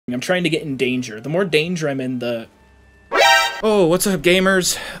I'm trying to get in danger. The more danger I'm in, the... Oh, what's up,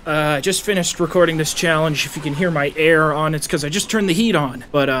 gamers? I just finished recording this challenge. If you can hear my air on, it's because I just turned the heat on.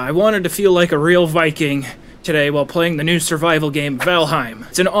 But I wanted to feel like a real Viking today while playing the new survival game, Valheim.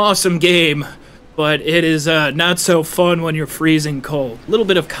 It's an awesome game, but it is not so fun when you're freezing cold. A little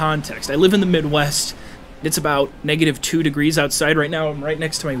bit of context. I live in the Midwest. It's about -2 degrees outside right now. I'm right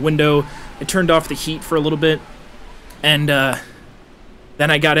next to my window. I turned off the heat for a little bit, and then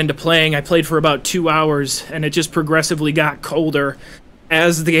I got into playing. I played for about 2 hours, and it just progressively got colder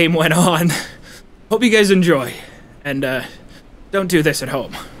as the game went on. Hope you guys enjoy, and don't do this at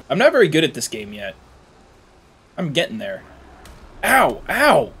home. I'm not very good at this game yet. I'm getting there. Ow!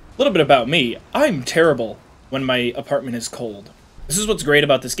 Ow! A little bit about me. I'm terrible when my apartment is cold. This is what's great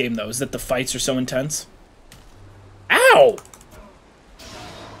about this game, though, is that the fights are so intense. Ow!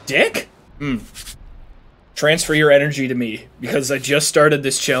 Dick? Transfer your energy to me, because I just started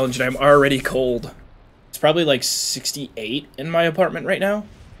this challenge and I'm already cold. It's probably like 68 in my apartment right now,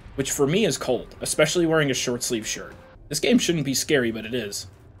 which for me is cold, especially wearing a short sleeve shirt. This game shouldn't be scary, but it is.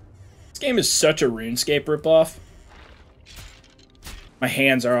 This game is such a RuneScape ripoff. My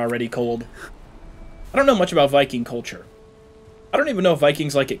hands are already cold. I don't know much about Viking culture. I don't even know if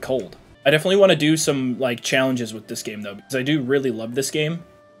Vikings like it cold. I definitely want to do some, like, challenges with this game, though, because I do really love this game.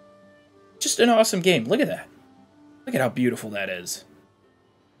 Just an awesome game. Look at that. Look at how beautiful that is.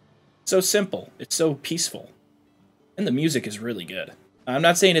 So simple. It's so peaceful. And the music is really good. I'm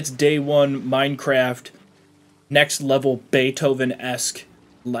not saying it's day one Minecraft, next level Beethoven-esque,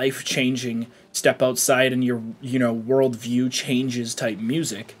 life-changing, step outside and your, you know, worldview changes type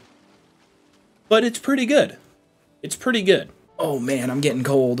music. But it's pretty good. It's pretty good. Oh man, I'm getting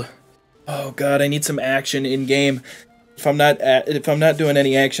cold. Oh god, I need some action in game. If I'm not doing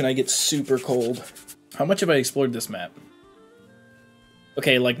any action, I get super cold. How much have I explored this map?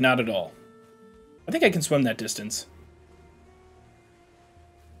 Okay, like not at all. I think I can swim that distance.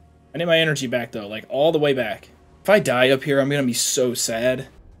 I need my energy back though, like all the way back. If I die up here, I'm gonna be so sad.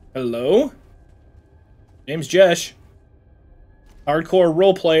 Hello? Name's Jesh. Hardcore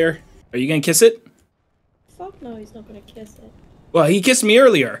role player. Are you gonna kiss it? Fuck no, he's not gonna kiss it. Well, he kissed me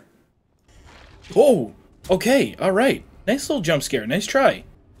earlier. Oh, okay, alright. Nice little jump scare, nice try.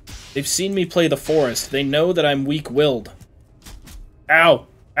 They've seen me play the forest. They know that I'm weak-willed. Ow!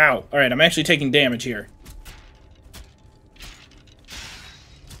 Ow! Alright, I'm actually taking damage here.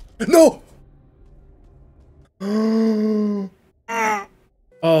 No!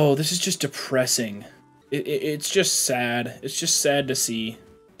 Oh, this is just depressing. It's just sad. It's just sad to see.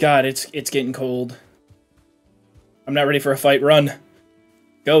 God, it's getting cold. I'm not ready for a fight. Run.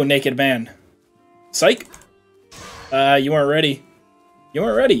 Go, naked man. Psych! You weren't ready. You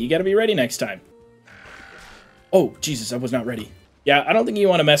weren't ready. You gotta be ready next time. Oh, Jesus, I was not ready. Yeah, I don't think you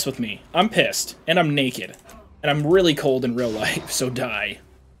want to mess with me. I'm pissed, and I'm naked. And I'm really cold in real life, so die.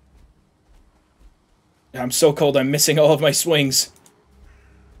 I'm so cold, I'm missing all of my swings.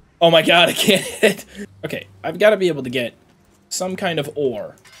 Oh my god, I can't hit. Okay, I've got to be able to get some kind of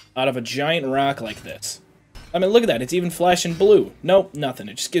ore out of a giant rock like this. I mean, look at that. It's even flashing blue. Nope, nothing.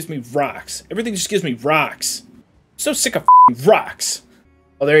 It just gives me rocks. Everything just gives me rocks. I'm so sick of rocks.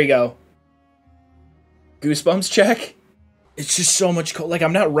 Oh, there you go. Goosebumps check? It's just so much cold. Like,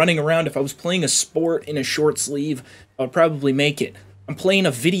 I'm not running around. If I was playing a sport in a short sleeve, I would probably make it. I'm playing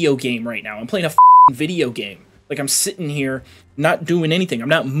a video game right now. I'm playing a video game. Like, I'm sitting here not doing anything. I'm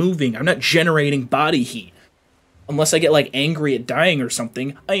not moving. I'm not generating body heat. Unless I get, like, angry at dying or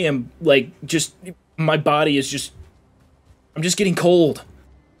something. I am, like, just... My body is just... I'm just getting cold.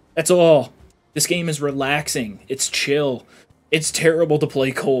 That's all. This game is relaxing. It's chill. It's terrible to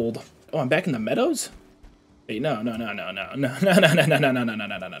play cold. Oh, I'm back in the meadows? Wait, no.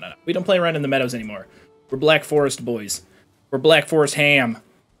 We don't play around in the meadows anymore. We're Black Forest boys. We're Black Forest ham.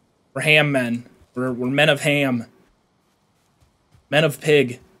 We're ham men. We're men of ham. Men of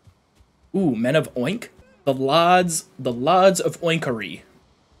pig. Ooh, men of oink? The Lods of Oinkery.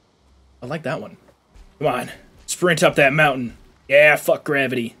 I like that one. Come on, sprint up that mountain. Yeah, fuck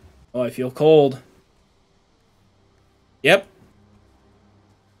gravity. Oh, I feel cold. Yep.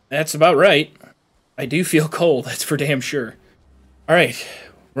 That's about right. I do feel cold, that's for damn sure. Alright,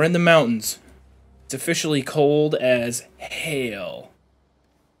 we're in the mountains. It's officially cold as hell.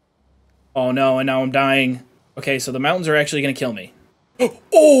 Oh no, and now I'm dying. Okay, so the mountains are actually gonna kill me.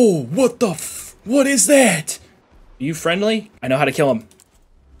 Oh, what the what is that? Are you friendly? I know how to kill him.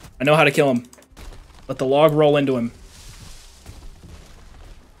 I know how to kill him. Let the log roll into him.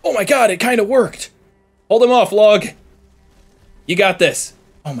 Oh my god, it kind of worked. Hold him off, log. You got this.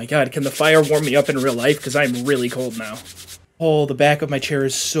 Oh my god, can the fire warm me up in real life? Because I'm really cold now. Oh, the back of my chair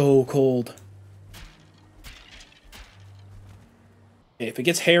is so cold. Okay, if it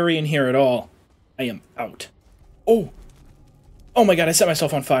gets hairy in here at all, I am out. Oh! Oh my god, I set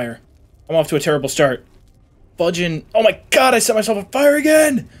myself on fire. I'm off to a terrible start. Fudging. Oh my god, I set myself on fire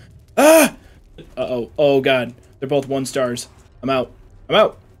again! Ah! Uh-oh. Oh god. They're both 1 stars. I'm out. I'm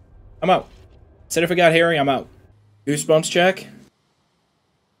out. I'm out. Said if it got hairy, I'm out. Goosebumps check.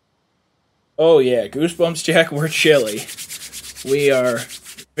 Oh yeah, goosebumps check. We're chilly. We are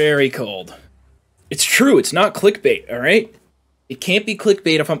very cold. It's true, it's not clickbait, alright? It can't be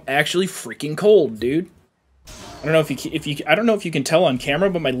clickbait if I'm actually freaking cold, dude. I don't know I don't know if you can tell on camera,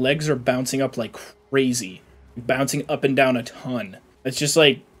 but my legs are bouncing up like crazy. Bouncing up and down a ton. It's just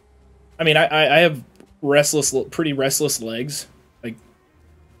like, I mean, I have pretty restless legs. Like,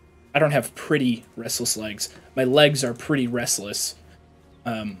 I don't have pretty restless legs. My legs are pretty restless.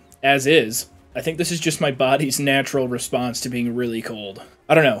 As is. I think this is just my body's natural response to being really cold.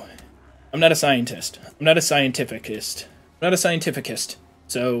 I don't know. I'm not a scientist. I'm not a scientificist. I'm not a scientificist.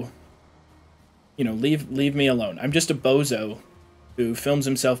 So, you know, leave me alone. I'm just a bozo who films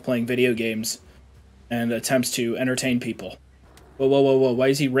himself playing video games and attempts to entertain people. Whoa, whoa, whoa, whoa. Why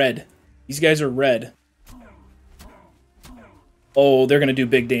is he red? These guys are red. Oh, they're gonna do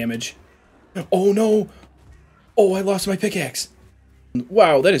big damage. Oh, no! Oh, I lost my pickaxe.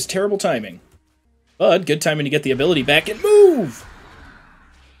 Wow, that is terrible timing. But good timing to get the ability back and move!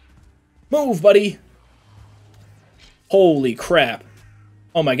 Move, buddy! Holy crap.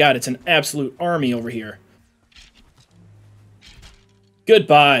 Oh my god, it's an absolute army over here.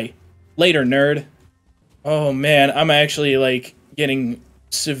 Goodbye. Later, nerd. Oh man, I'm actually, like, getting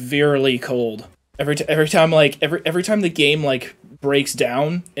severely cold. Every time the game, like, breaks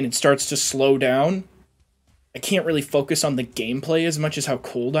down and it starts to slow down, I can't really focus on the gameplay as much as how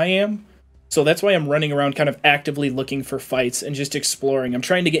cold I am. So that's why I'm running around kind of actively looking for fights and just exploring. I'm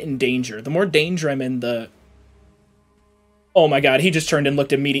trying to get in danger. The more danger I'm in, the... Oh my god, he just turned and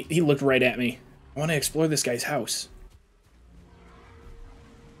looked at me. He looked right at me. I want to explore this guy's house.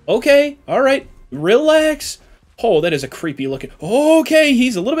 Okay, alright. Relax. Oh, that is a creepy looking... Okay,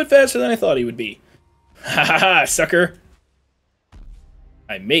 he's a little bit faster than I thought he would be. Ha ha ha, sucker.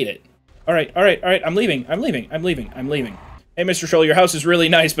 I made it. Alright, alright, alright, I'm leaving. Hey, Mr. Troll, your house is really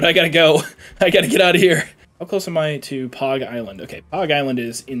nice, but I gotta go. I gotta get out of here. How close am I to Pog Island? Okay, Pog Island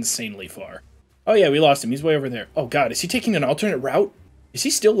is insanely far. Oh yeah, we lost him. He's way over there. Oh god, is he taking an alternate route? Is he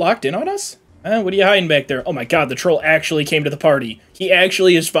still locked in on us? What are you hiding back there? Oh my god, the troll actually came to the party. He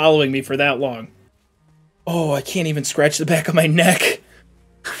actually is following me for that long. Oh, I can't even scratch the back of my neck.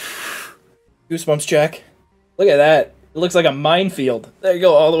 Goosebumps check. Look at that. It looks like a minefield. There you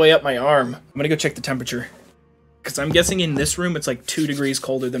go, all the way up my arm. I'm gonna go check the temperature. Because I'm guessing in this room it's like 2 degrees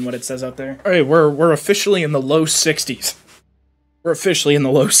colder than what it says out there. Alright, we're officially in the low 60s. We're officially in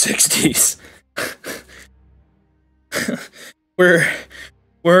the low 60s.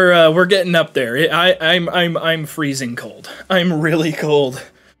 We're getting up there. I'm freezing cold. I'm really cold.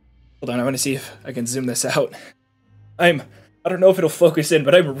 Hold on, I want to see if I can zoom this out. I don't know if it'll focus in,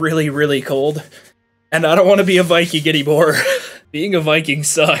 but I'm really, really cold. And I don't want to be a Viking anymore. Being a Viking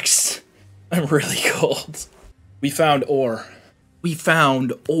sucks. I'm really cold. We found ore. We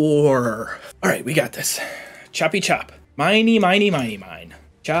found ore. Alright, we got this. Choppy chop. Miney, miney, miney, mine.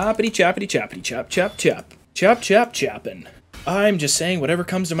 Choppity, choppity, choppity, chop, chop, chop. Chop, chop, choppin'. I'm just saying whatever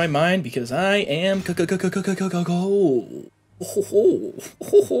comes to my mind because I am cold.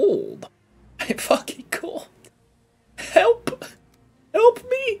 I'm fucking cold. Help. Help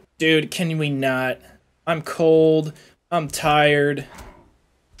me. Dude, can we not? I'm cold. I'm tired.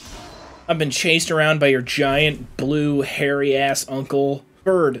 I've been chased around by your giant, blue, hairy-ass uncle.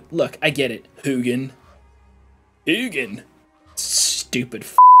 Bird. Look, I get it. Hugin. Hugin. Stupid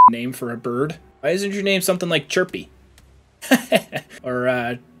name for a bird. Why isn't your name something like Chirpy?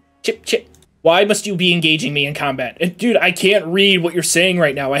 Or, Chip Chip. Why must you be engaging me in combat? Dude, I can't read what you're saying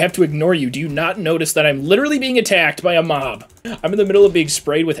right now. I have to ignore you. Do you not notice that I'm literally being attacked by a mob? I'm in the middle of being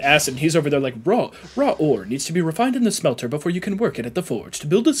sprayed with acid, and he's over there like, raw ore needs to be refined in the smelter before you can work it at the forge. To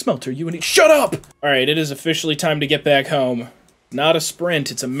build a smelter, you need— Shut up! Alright, it is officially time to get back home. Not a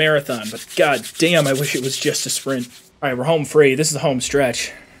sprint, it's a marathon, but god damn, I wish it was just a sprint. Alright, we're home free. This is the home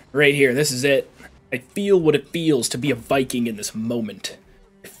stretch. Right here, this is it. I feel what it feels to be a Viking in this moment.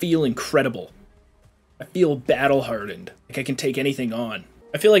 I feel incredible. I feel battle-hardened. Like I can take anything on.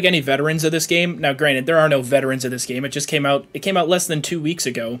 I feel like any veterans of this game— now granted, there are no veterans of this game, it just came out— it came out less than 2 weeks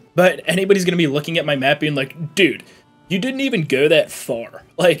ago, but anybody's gonna be looking at my map being like, dude, you didn't even go that far.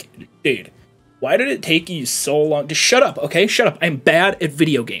 Like, dude, why did it take you so long? Just shut up, okay? Shut up. I'm bad at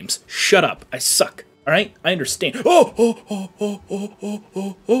video games. Shut up. I suck. All right, I understand. Oh, oh, oh, oh, oh, oh,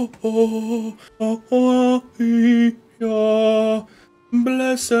 oh, oh, oh, oh, oh,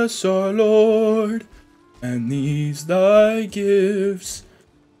 bless us, our Lord, and these thy gifts.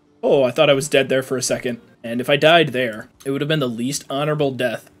 Oh, I thought I was dead there for a second. And if I died there, it would have been the least honorable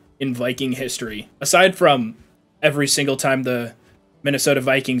death in Viking history. Aside from every single time the Minnesota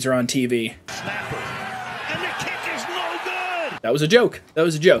Vikings are on TV. And the kick is no good! That was a joke. That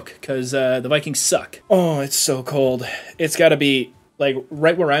was a joke, because the Vikings suck. Oh, it's so cold. It's gotta be, like,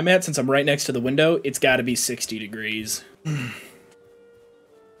 right where I'm at, since I'm right next to the window, it's gotta be 60 degrees.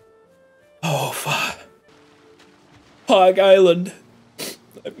 Oh, fuck. Hog Island.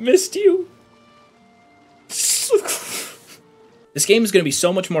 I missed you. This game is going to be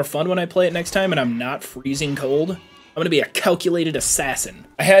so much more fun when I play it next time and I'm not freezing cold. I'm going to be a calculated assassin.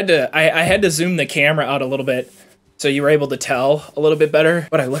 I had to zoom the camera out a little bit so you were able to tell a little bit better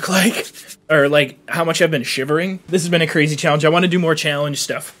what I look like, or like how much I've been shivering. This has been a crazy challenge. I want to do more challenge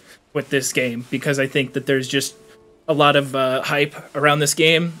stuff with this game because I think that there's just a lot of hype around this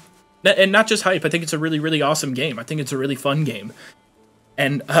game. And not just hype, I think it's a really, really awesome game. I think it's a really fun game.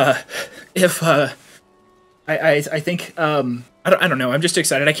 And I think I don't know. I'm just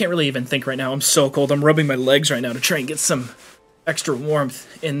excited. I can't really even think right now. I'm so cold. I'm rubbing my legs right now to try and get some extra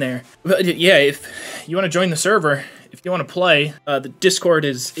warmth in there. But yeah, if you want to join the server, if you want to play, the Discord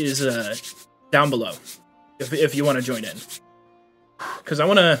is down below. If you want to join in, because I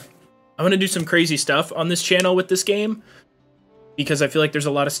want to do some crazy stuff on this channel with this game, because I feel like there's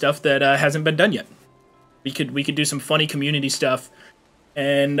a lot of stuff that hasn't been done yet. We could do some funny community stuff.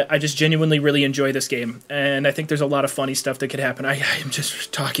 And I just genuinely really enjoy this game. And I think there's a lot of funny stuff that could happen. I am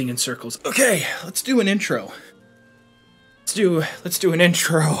just talking in circles. Okay, let's do an intro. Let's do an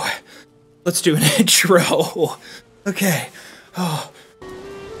intro. Let's do an intro. Okay. Oh.